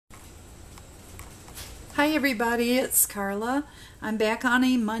Hi everybody, it's Carla. I'm back on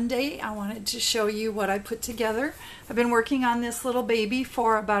a Monday. I wanted to show you what I put together. I've been working on this little baby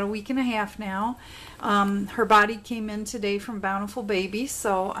for about a week and a half now. Her body came in today from Bountiful Baby,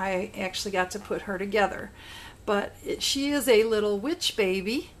 so I actually got to put her together. But she is a little witch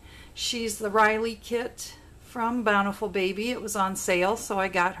baby. She's the Riley kit from Bountiful Baby. It was on sale, so I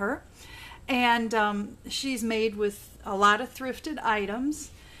got her. And she's made with a lot of thrifted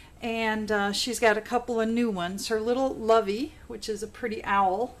items. And she's got a couple of new ones. Her little lovie, which is a pretty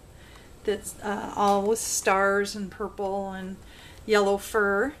owl that's all with stars and purple and yellow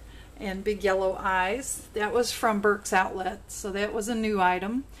fur and big yellow eyes. That was from Burkes Outlet, so that was a new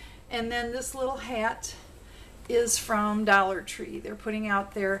item. And then this little hat is from Dollar Tree. They're putting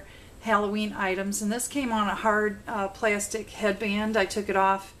out their Halloween items, and this came on a hard plastic headband. I took it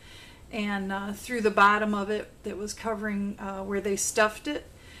off, and through the bottom of it that was covering where they stuffed it,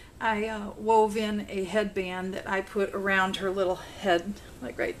 I wove in a headband that I put around her little head,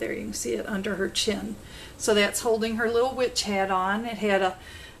 like right there. You can see it under her chin. So that's holding her little witch hat on. It had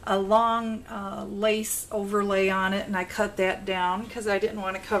a long lace overlay on it, and I cut that down because I didn't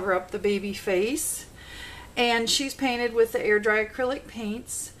want to cover up the baby face. And she's painted with the air dry acrylic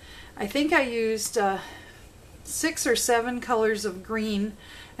paints. I think I used 6 or 7 colors of green,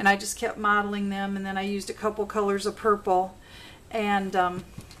 and I just kept modeling them, and then I used a couple colors of purple, and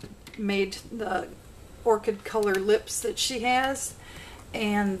made the orchid color lips that she has,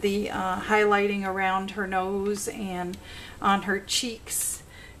 and the highlighting around her nose and on her cheeks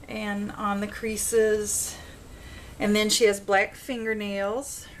and on the creases. And then she has black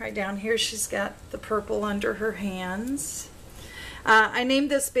fingernails. Right down here she's got the purple under her hands. I named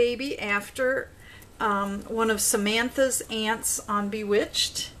this baby after one of Samantha's aunts on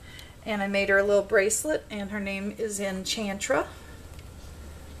Bewitched, and I made her a little bracelet, and her name is ENCHANTRA.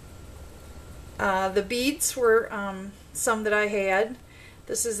 The beads were some that I had.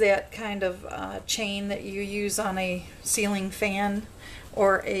 This is that kind of chain that you use on a ceiling fan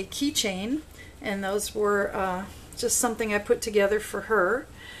or a keychain, and those were just something I put together for her.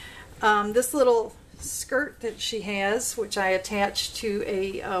 This little skirt that she has, which I attached to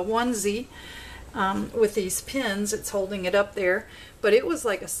a onesie with these pins, it's holding it up there, but it was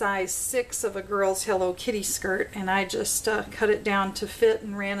like a size 6 of a girl's Hello Kitty skirt, and I just cut it down to fit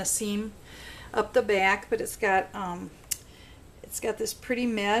and ran a seam up the back. But it's got this pretty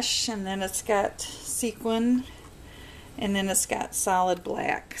mesh, and then it's got sequin, and then it's got solid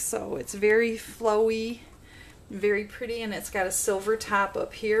black, so it's very flowy, very pretty, and it's got a silver top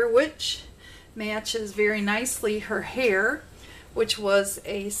up here, which matches very nicely her hair, which was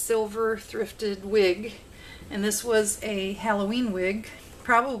a silver thrifted wig. And this was a Halloween wig,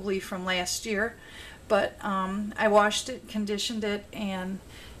 probably from last year, but I washed it, conditioned it, and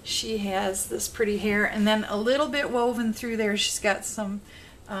she has this pretty hair. And then a little bit woven through there, she's got some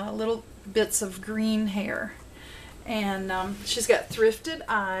little bits of green hair. And she's got thrifted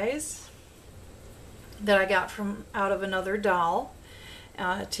eyes that I got from out of another doll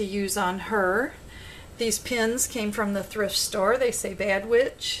to use on her. These pins came from the thrift store. They say Bad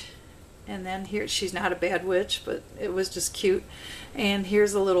Witch. And then here, she's not a bad witch, but it was just cute. And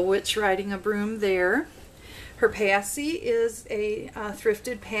here's a little witch riding a broom there. Her passy is a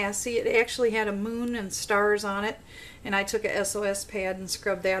thrifted passy. It actually had a moon and stars on it, and I took a SOS pad and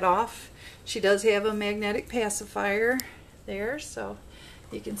scrubbed that off. She does have a magnetic pacifier there, so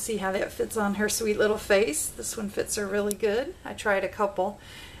you can see how that fits on her sweet little face. This one fits her really good. I tried a couple.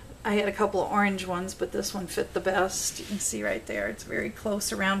 I had a couple of orange ones, but this one fit the best. You can see right there, it's very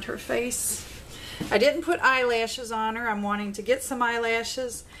close around her face. I didn't put eyelashes on her. I'm wanting to get some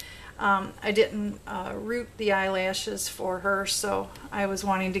eyelashes. I didn't root the eyelashes for her, so I was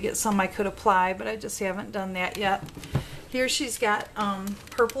wanting to get some I could apply, but I just haven't done that yet. Here she's got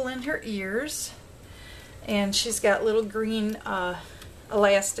purple in her ears, and she's got little green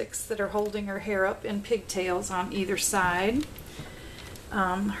elastics that are holding her hair up in pigtails on either side.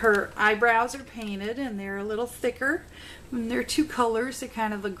 Her eyebrows are painted, and they're a little thicker. And they're 2 colors. They're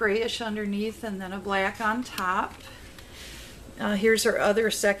kind of a grayish underneath and then a black on top. Here's her other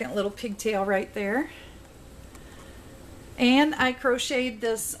second little pigtail right there. And I crocheted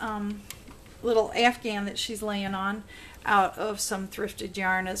this little Afghan that she's laying on out of some thrifted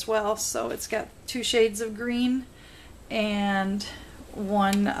yarn as well. So it's got 2 shades of green and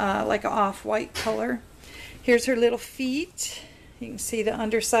one like an off-white color. Here's her little feet. You can see the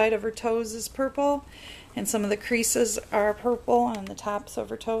underside of her toes is purple, and some of the creases are purple, and the tops of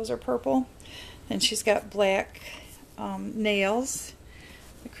her toes are purple. And she's got black nails,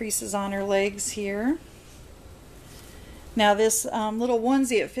 the creases on her legs here. Now this little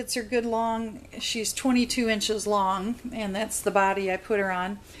onesie, it fits her good long. She's 22 inches long, and that's the body I put her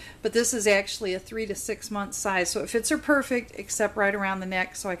on. But this is actually a 3 to 6 month size, so it fits her perfect except right around the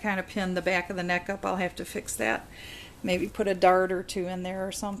neck, so I kind of pinned the back of the neck up. I'll have to fix that. Maybe put a dart or two in there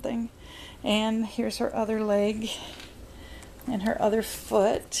or something. And here's her other leg and her other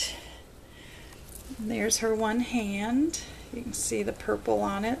foot. And there's her one hand. You can see the purple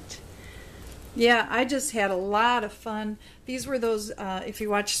on it. Yeah, I just had a lot of fun. These were those, if you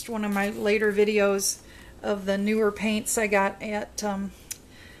watched one of my later videos of the newer paints I got at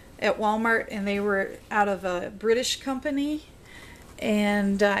Walmart, and they were out of a British company,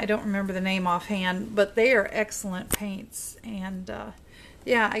 and I don't remember the name offhand, but they are excellent paints. And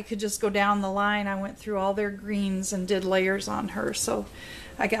yeah, I could just go down the line. I went through all their greens and did layers on her, so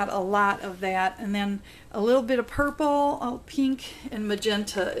I got a lot of that. And then a little bit of purple, pink, and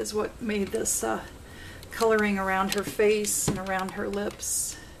magenta is what made this coloring around her face and around her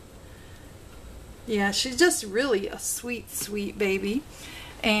lips. Yeah, she's just really a sweet, sweet baby.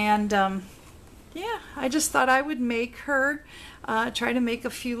 And yeah, I just thought I would make her, try to make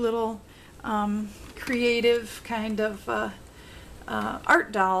a few little creative kind of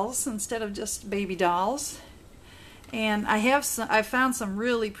art dolls instead of just baby dolls. And I found some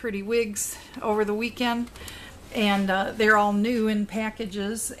really pretty wigs over the weekend, and they're all new in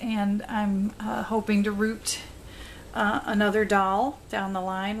packages, and I'm hoping to root another doll down the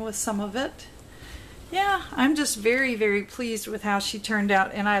line with some of it. Yeah, I'm just very, very pleased with how she turned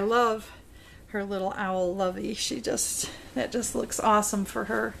out, and I love her little owl Lovey. That just looks awesome for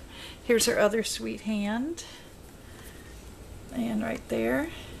her. Here's her other sweet hand, and right there.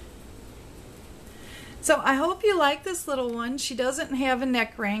 So I hope you like this little one. She doesn't have a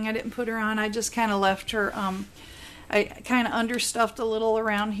neck ring. I didn't put her on. I just kind of left her, I kind of understuffed a little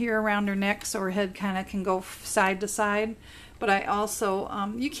around here, around her neck, so her head kind of can go side to side. But I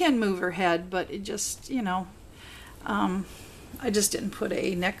also, you can move her head, but it just, you know, I just didn't put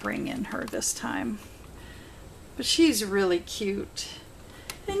a neck ring in her this time. But she's really cute.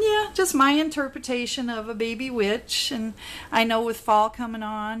 And yeah, just my interpretation of a baby witch. And I know with fall coming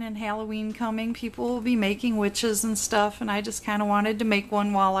on and Halloween coming, people will be making witches and stuff, and I just kind of wanted to make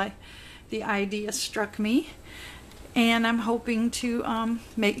one while the idea struck me. And I'm hoping to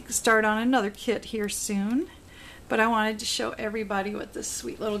start on another kit here soon. But I wanted to show everybody what this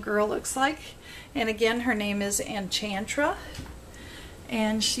sweet little girl looks like. And again, her name is ENCHANTRA,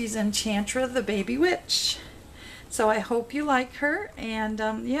 and she's ENCHANTRA the baby witch. So I hope you like her,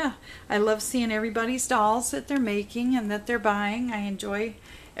 and yeah, I love seeing everybody's dolls that they're making and that they're buying. I enjoy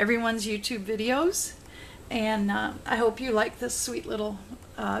everyone's YouTube videos, and I hope you like this sweet little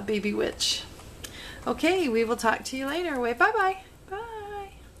baby witch. Okay, we will talk to you later. Bye-bye.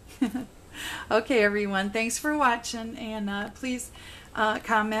 Bye. Okay, everyone, thanks for watching, and please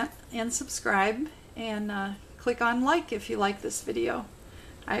comment and subscribe, and click on like if you like this video.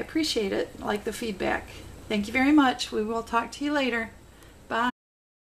 I appreciate it, like the feedback. Thank you very much. We will talk to you later.